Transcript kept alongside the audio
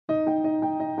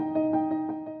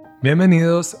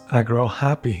Bienvenidos a Grow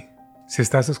Happy. Si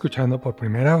estás escuchando por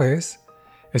primera vez,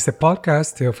 este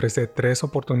podcast te ofrece 3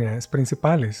 oportunidades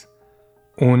principales.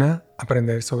 1.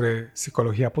 Aprender sobre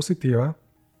psicología positiva.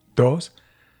 2.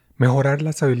 Mejorar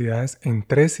las habilidades en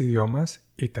 3 idiomas,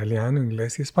 italiano,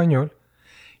 inglés y español.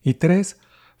 Y 3.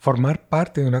 Formar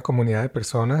parte de una comunidad de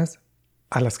personas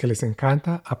a las que les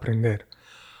encanta aprender.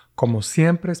 Como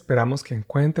siempre, esperamos que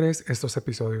encuentres estos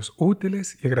episodios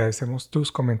útiles y agradecemos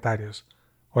tus comentarios.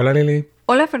 Hola Lili.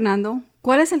 Hola Fernando,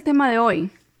 ¿cuál es el tema de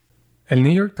hoy? El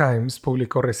New York Times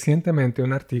publicó recientemente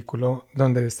un artículo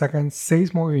donde destacan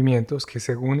 6 movimientos que,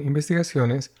 según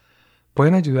investigaciones,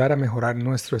 pueden ayudar a mejorar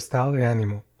nuestro estado de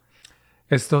ánimo.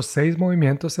 Estos 6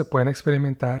 movimientos se pueden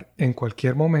experimentar en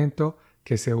cualquier momento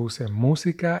que se use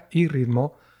música y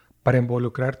ritmo para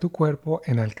involucrar tu cuerpo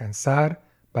en alcanzar,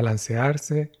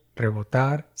 balancearse,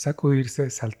 rebotar, sacudirse,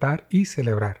 saltar y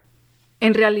celebrar.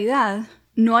 En realidad,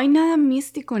 no hay nada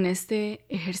místico en este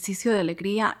ejercicio de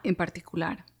alegría en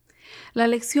particular. La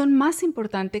lección más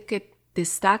importante que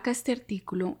destaca este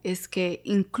artículo es que,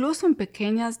 incluso en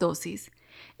pequeñas dosis,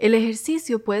 el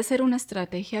ejercicio puede ser una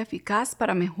estrategia eficaz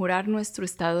para mejorar nuestro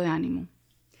estado de ánimo.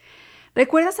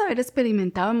 ¿Recuerdas haber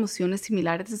experimentado emociones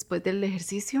similares después del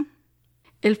ejercicio?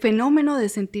 El fenómeno de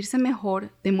sentirse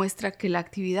mejor demuestra que la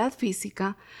actividad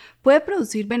física puede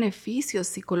producir beneficios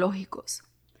psicológicos.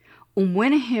 Un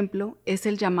buen ejemplo es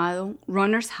el llamado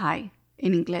runner's high,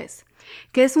 en inglés,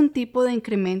 que es un tipo de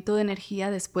incremento de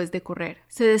energía después de correr.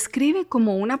 Se describe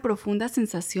como una profunda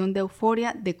sensación de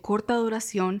euforia de corta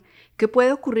duración que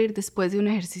puede ocurrir después de un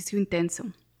ejercicio intenso.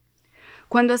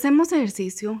 Cuando hacemos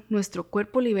ejercicio, nuestro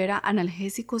cuerpo libera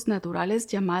analgésicos naturales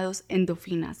llamados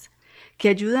endorfinas, que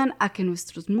ayudan a que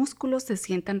nuestros músculos se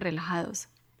sientan relajados.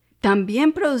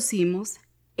 También producimos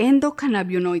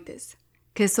endocannabinoides,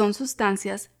 que son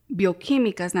sustancias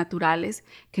bioquímicas naturales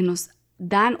que nos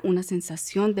dan una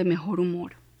sensación de mejor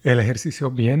humor. El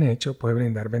ejercicio bien hecho puede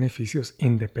brindar beneficios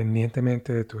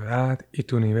independientemente de tu edad y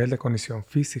tu nivel de condición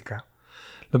física.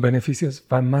 Los beneficios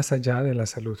van más allá de la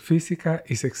salud física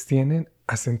y se extienden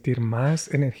a sentir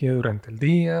más energía durante el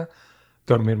día,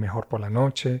 dormir mejor por la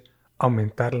noche,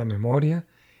 aumentar la memoria,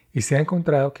 y se ha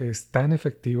encontrado que es tan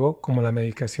efectivo como la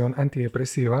medicación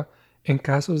antidepresiva en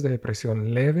casos de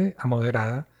depresión leve a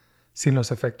moderada sin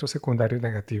los efectos secundarios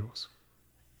negativos.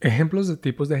 Ejemplos de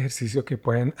tipos de ejercicio que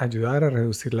pueden ayudar a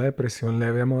reducir la depresión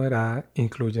leve a moderada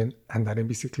incluyen andar en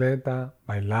bicicleta,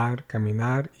 bailar,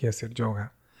 caminar y hacer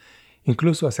yoga.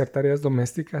 Incluso hacer tareas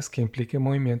domésticas que impliquen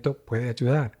movimiento puede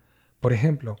ayudar. Por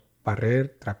ejemplo,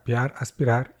 barrer, trapear,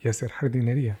 aspirar y hacer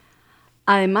jardinería.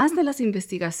 Además de las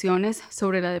investigaciones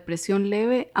sobre la depresión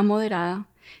leve a moderada,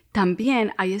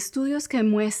 también hay estudios que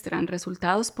muestran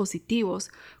resultados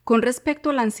positivos con respecto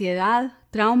a la ansiedad,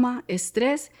 trauma,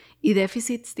 estrés y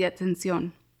déficits de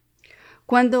atención.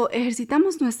 Cuando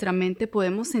ejercitamos nuestra mente,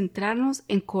 podemos centrarnos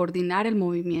en coordinar el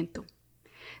movimiento.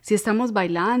 Si estamos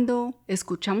bailando,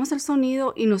 escuchamos el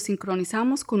sonido y nos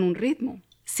sincronizamos con un ritmo.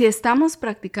 Si estamos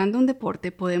practicando un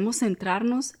deporte, podemos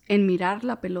centrarnos en mirar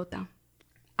la pelota.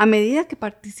 A medida que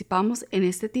participamos en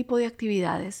este tipo de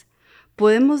actividades,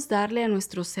 podemos darle a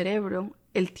nuestro cerebro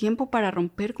el tiempo para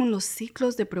romper con los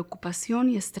ciclos de preocupación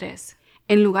y estrés.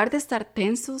 En lugar de estar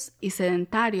tensos y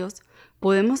sedentarios,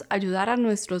 podemos ayudar a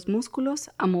nuestros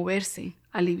músculos a moverse,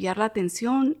 aliviar la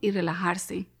tensión y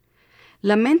relajarse.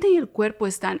 La mente y el cuerpo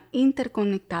están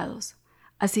interconectados,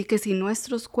 así que si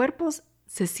nuestros cuerpos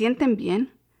se sienten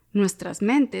bien, nuestras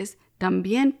mentes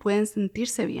también pueden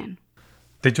sentirse bien.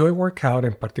 The Joy Workout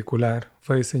en particular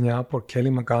fue diseñado por Kelly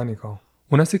McGonigal,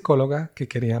 una psicóloga que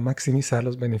quería maximizar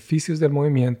los beneficios del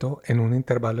movimiento en un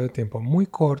intervalo de tiempo muy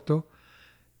corto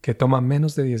que toma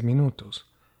menos de 10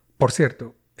 minutos. Por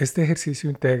cierto, este ejercicio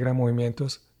integra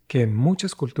movimientos que en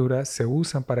muchas culturas se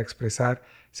usan para expresar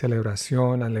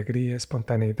celebración, alegría,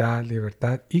 espontaneidad,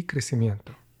 libertad y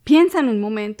crecimiento. Piensa en un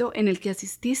momento en el que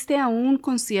asististe a un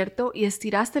concierto y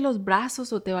estiraste los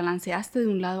brazos o te balanceaste de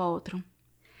un lado a otro.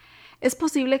 Es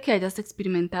posible que hayas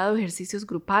experimentado ejercicios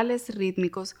grupales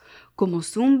rítmicos como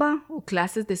zumba o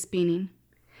clases de spinning.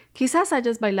 Quizás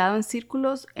hayas bailado en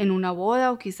círculos en una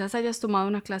boda o quizás hayas tomado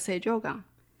una clase de yoga.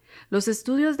 Los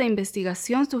estudios de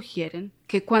investigación sugieren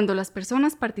que cuando las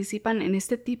personas participan en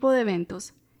este tipo de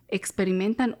eventos,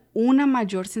 experimentan una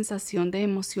mayor sensación de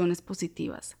emociones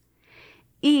positivas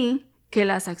y que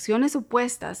las acciones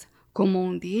opuestas, como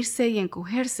hundirse y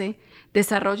encogerse,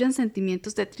 desarrollan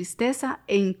sentimientos de tristeza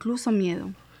e incluso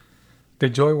miedo.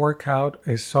 The Joy Workout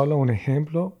es solo un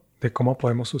ejemplo de cómo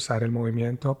podemos usar el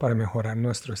movimiento para mejorar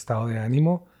nuestro estado de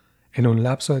ánimo en un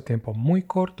lapso de tiempo muy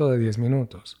corto de 10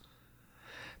 minutos.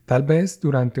 Tal vez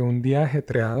durante un día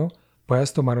ajetreado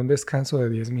puedas tomar un descanso de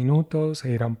 10 minutos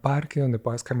e ir a un parque donde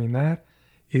puedas caminar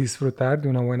y disfrutar de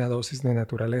una buena dosis de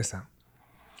naturaleza.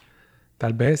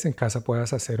 Tal vez en casa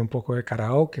puedas hacer un poco de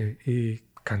karaoke y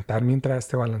cantar mientras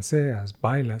te balanceas,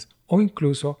 bailas o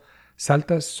incluso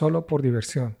saltas solo por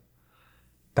diversión.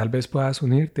 Tal vez puedas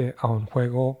unirte a un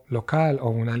juego local o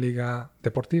una liga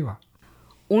deportiva.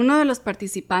 Uno de los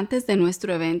participantes de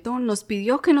nuestro evento nos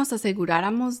pidió que nos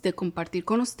aseguráramos de compartir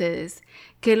con ustedes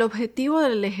que el objetivo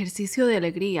del ejercicio de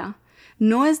alegría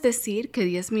no es decir que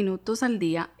 10 minutos al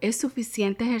día es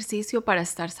suficiente ejercicio para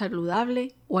estar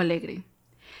saludable o alegre.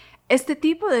 Este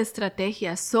tipo de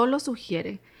estrategia solo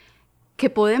sugiere que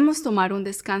podemos tomar un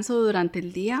descanso durante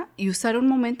el día y usar un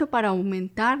momento para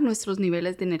aumentar nuestros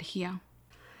niveles de energía.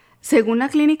 Según la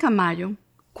Clínica Mayo,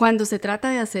 cuando se trata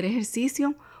de hacer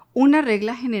ejercicio, una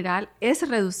regla general es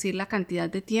reducir la cantidad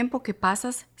de tiempo que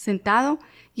pasas sentado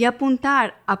y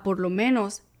apuntar a por lo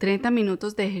menos 30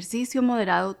 minutos de ejercicio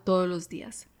moderado todos los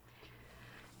días.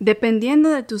 Dependiendo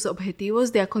de tus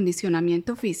objetivos de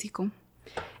acondicionamiento físico,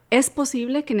 es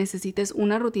posible que necesites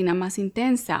una rutina más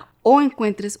intensa o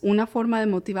encuentres una forma de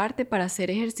motivarte para hacer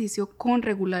ejercicio con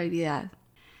regularidad.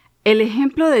 El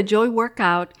ejemplo de Joy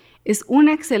Workout es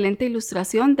una excelente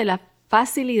ilustración de la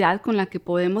facilidad con la que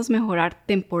podemos mejorar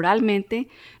temporalmente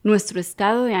nuestro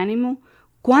estado de ánimo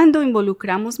cuando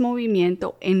involucramos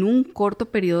movimiento en un corto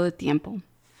periodo de tiempo.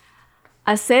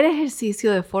 Hacer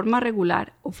ejercicio de forma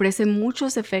regular ofrece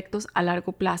muchos efectos a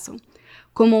largo plazo,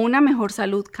 como una mejor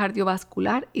salud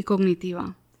cardiovascular y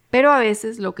cognitiva. Pero a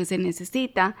veces lo que se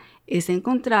necesita es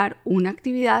encontrar una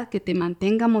actividad que te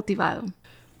mantenga motivado.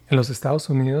 En los Estados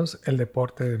Unidos, el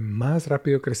deporte de más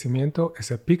rápido crecimiento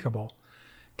es el pickleball,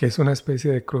 que es una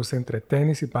especie de cruce entre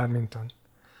tenis y bádminton.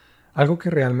 Algo que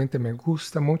realmente me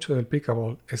gusta mucho del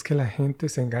pickleball es que la gente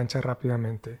se engancha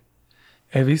rápidamente.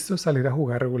 He visto salir a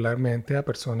jugar regularmente a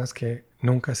personas que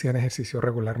nunca hacían ejercicio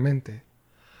regularmente.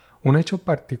 Un hecho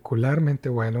particularmente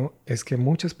bueno es que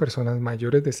muchas personas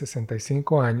mayores de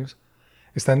 65 años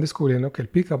están descubriendo que el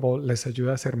pickleball les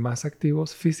ayuda a ser más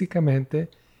activos físicamente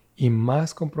y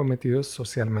más comprometidos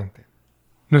socialmente.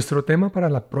 Nuestro tema para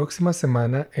la próxima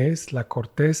semana es la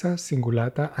corteza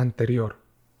cingulata anterior,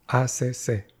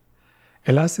 ACC.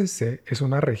 El ACC es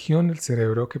una región del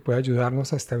cerebro que puede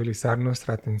ayudarnos a estabilizar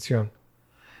nuestra atención.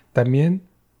 También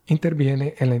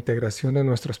interviene en la integración de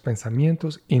nuestros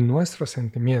pensamientos y nuestros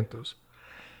sentimientos.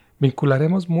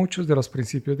 Vincularemos muchos de los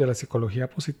principios de la psicología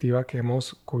positiva que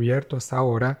hemos cubierto hasta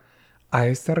ahora a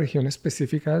esta región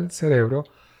específica del cerebro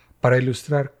para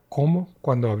ilustrar cómo,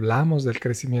 cuando hablamos del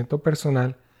crecimiento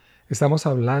personal, estamos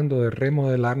hablando de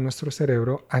remodelar nuestro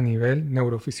cerebro a nivel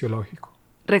neurofisiológico.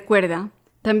 Recuerda,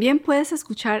 también puedes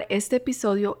escuchar este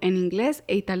episodio en inglés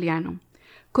e italiano.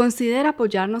 Considera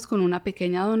apoyarnos con una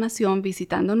pequeña donación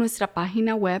visitando nuestra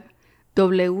página web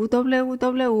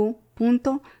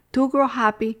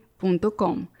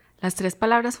www.togrowhappy.com. Las 3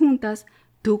 palabras juntas,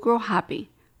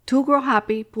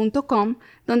 togrowhappy.com,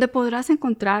 donde podrás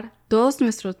encontrar todos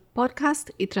nuestros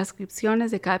podcasts y transcripciones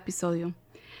de cada episodio.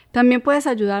 También puedes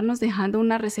ayudarnos dejando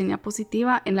una reseña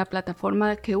positiva en la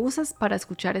plataforma que usas para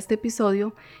escuchar este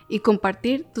episodio y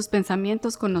compartir tus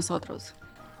pensamientos con nosotros.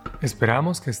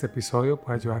 Esperamos que este episodio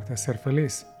pueda ayudarte a ser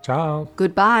feliz. Chao.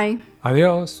 Goodbye.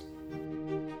 Adiós.